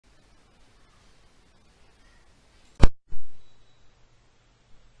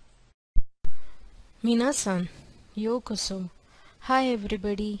Minasan, Yokoso. Hi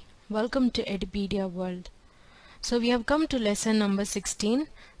everybody, welcome to Edipedia World. So we have come to lesson number 16.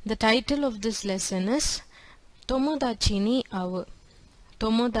 The title of this lesson is Tomodachi ni Awu.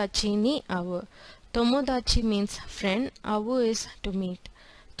 Tomodachi ni Awu. Tomodachi means friend, Awu is to meet.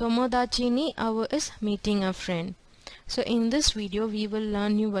 Tomodachi ni Awu is meeting a friend. So in this video we will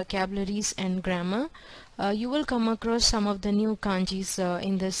learn new vocabularies and grammar. You will come across some of the new kanjis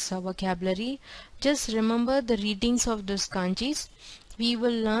in this vocabulary. Just remember the readings of those kanjis. We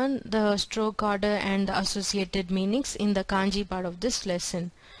will learn the stroke order and the associated meanings in the kanji part of this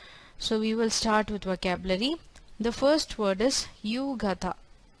lesson. So we will start with vocabulary. The first word is yugata.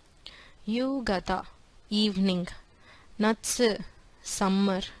 Yugata, evening. Natsu,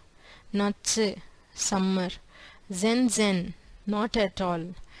 summer. Natsu, summer. Zen zen, not at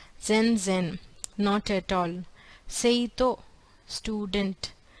all. Zen zen, not at all. Seito,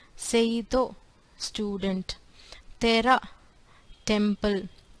 student. Seito, student. Tera, temple.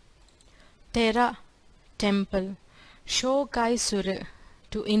 Tera, temple. Shokai suru,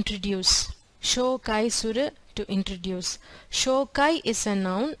 to introduce. Shokai suru, to introduce. Shokai is a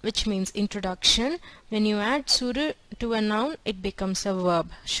noun which means introduction. When you add suru to a noun, it becomes a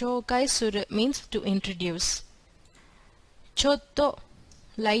verb. Shokai suru means to introduce. Chotto,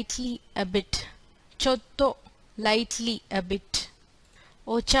 lightly a bit. Chotto, lightly a bit.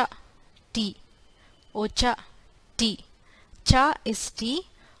 Ocha, tea. Ocha, tea. Cha is tea.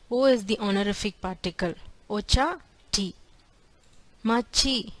 O is the honorific particle. Ocha, tea.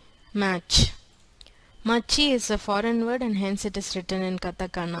 Machi, match. Machi is a foreign word and hence it is written in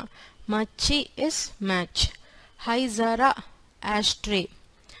katakana. Machi is match. Haizara, ashtray.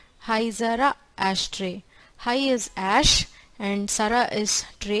 Haizara, ashtray. Hai is ash and Sara is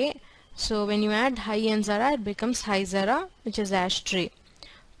tray. So when you add Hai and Zara, it becomes Haizara, which is ashtray.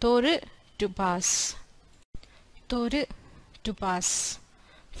 Toru, to pass. Toru, to pass.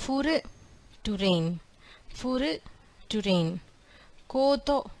 Furu, to rain. Furu, to rain.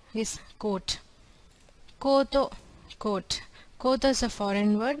 Koto is coat. Koto, coat. Koto is a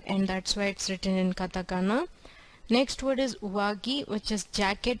foreign word and that's why it's written in katakana. Next word is uwagi, which is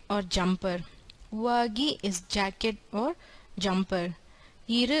jacket or jumper. Uwagi is jacket or jumper.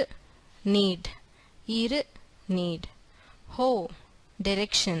 Iru, need. Iru, need. Ho,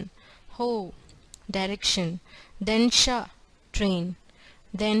 direction. Ho, direction. Densha, train.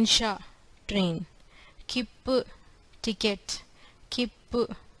 Densha, train. Kippu, ticket.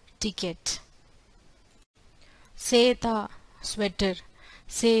 Kippu, ticket. Seta, sweater.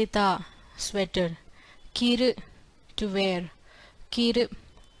 Seta, sweater. Kiru, to wear. Kiru,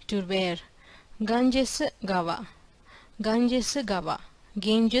 to wear. Ganges Gava. Ganges Gava.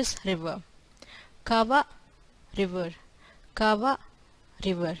 Ganges river. Kava, river. Kava,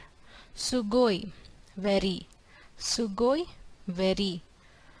 river. Sugoi, very. Sugoi, very.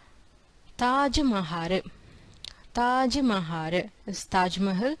 Taj Mahal. Taj Mahal is Taj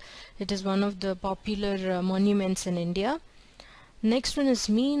Mahal. It is one of the popular monuments in India. Next one is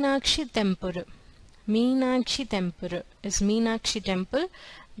Meenakshi Temple. Meenakshi Temple is Meenakshi Temple.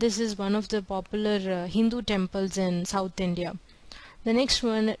 This is one of the popular Hindu temples in South India. The next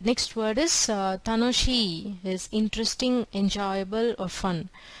word is Tanoshi, is interesting, enjoyable or fun.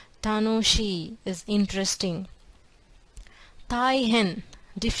 Tanoshi is interesting. Taihen,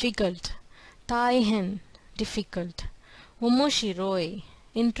 difficult. Taihen, difficult. Omoshiroi,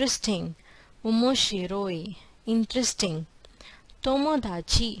 interesting. Omoshiroi, interesting.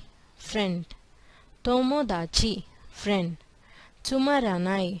 Tomodachi, friend. Tomodachi, friend.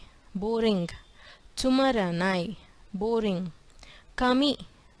 Tsumaranai, boring. Tsumaranai, boring. Kami,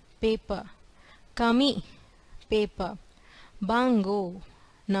 paper. Kami, paper. Bango,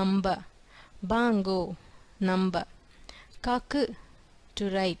 number. Bango, number. Kaku, to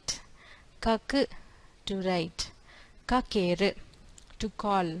write. Kaku, to write. Kakeru, to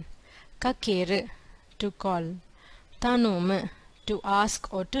call. Kakeru, to call. Tanomu, to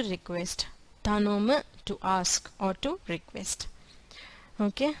ask or to request. Tanomu, to ask or to request.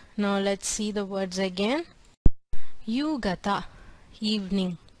 Okay, now let's see the words again. Yugata,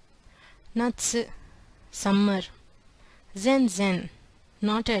 evening. Natsu, summer. Zen zen,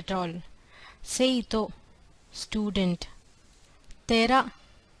 not at all. Seito, student. Tera,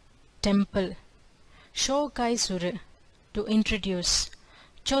 temple. Shokai suru, to introduce.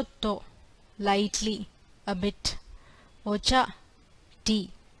 Chotto, lightly, a bit. Ocha,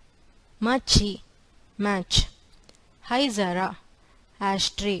 tea. Machi, match. Haizara,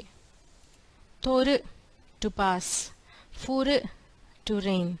 ashtray. Toru, to pass. Furu, to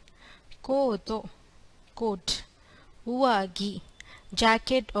rain. Koto, coat. Uwagi,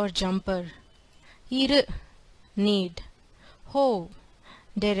 jacket or jumper. Iru, need. Ho,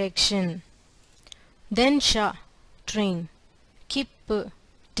 direction. Densha, train. Kippu,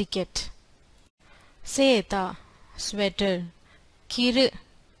 ticket. Seta, sweater. Kiru,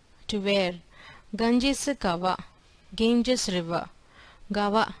 to wear. Ganges Kava, Ganges river.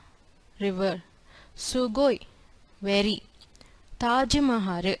 Gava, river. Sugoi, very. Taj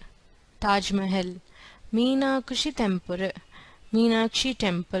Mahal, Taj Mahal. Meenakshi temple, Meenakshi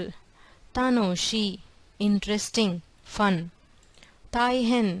temple. Tanoshi, interesting, fun.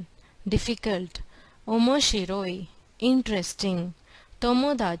 Taihen, difficult. Omoshiroi, interesting.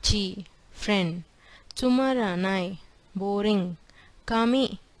 Tomodachi, friend. Tsumaranai, boring.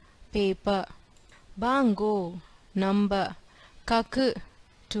 Kami, paper. Bango, number. Kaku,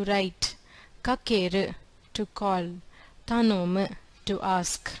 to write. Kakeru, to call. Tanomu, to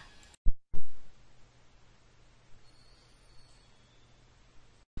ask.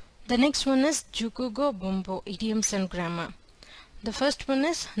 The next one is Jukugo Bumbo, idioms and grammar. The first one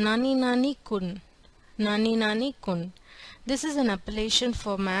is Nani Nani Kun. Nani Nani Kun. This is an appellation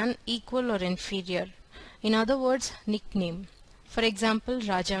for man equal or inferior. In other words, nickname. For example,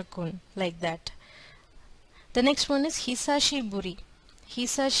 Raja Kun, like that. The next one is Hisashi Buri.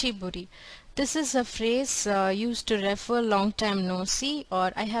 Hisashi Buri. This is a phrase used to refer long time no see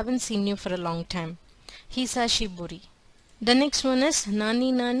or I haven't seen you for a long time. Hisashi Buri. The next one is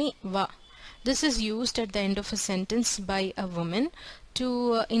Nani Nani Wa. This is used at the end of a sentence by a woman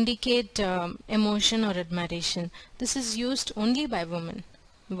to indicate emotion or admiration. This is used only by women.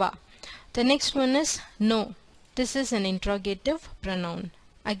 Wa. The next one is No. This is an interrogative pronoun,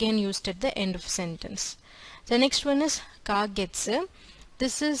 again used at the end of a sentence. The next one is Kagetse.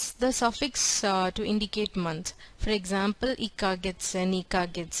 This is the suffix to indicate month. For example, Ikagetse,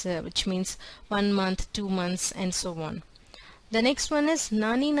 Nikagetse, which means 1 month, 2 months, and so on. The next one is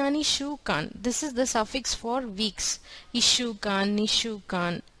Nani Nani Shukan. This is the suffix for weeks. Ishukan,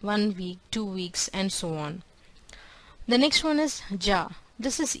 Nishukan, 1 week, 2 weeks, and so on. The next one is Ja.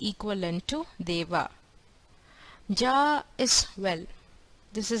 This is equivalent to Deva. Ja is well.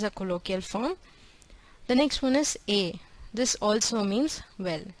 This is a colloquial form. The next one is A. This also means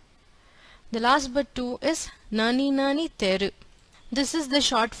well. The last but two is Nani Nani Teru. This is the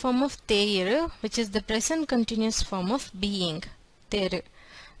short form of Teiru, which is the present continuous form of being. Teru.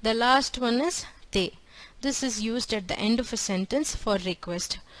 The last one is Te. This is used at the end of a sentence for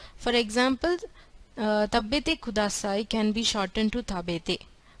request. For example, Tabbete kudasai can be shortened to Tabete.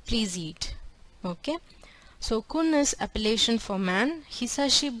 Please eat. Okay. So Kun is appellation for man.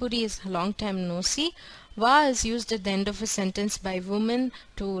 Hisashi Buri is long time no see. Wa is used at the end of a sentence by women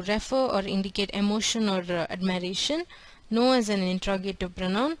to refer or indicate emotion or admiration. No is an interrogative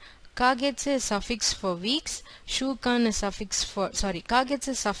pronoun. Kagetse is suffix for weeks. Shukan is suffix for Kagetse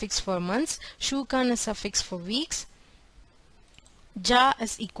is suffix for months. Shukan is suffix for weeks. Ja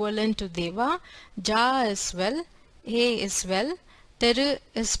is equivalent to Deva. Ja is well. A is well. Teru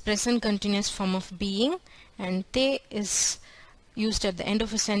is present continuous form of being, and Te is used at the end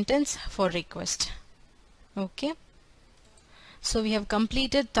of a sentence for request. Okay. So we have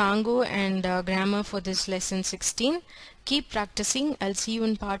completed Tango and grammar for this lesson 16. Keep practicing. I'll see you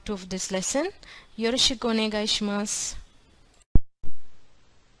in part 2 of this lesson. Yoroshiku onegai shimasu.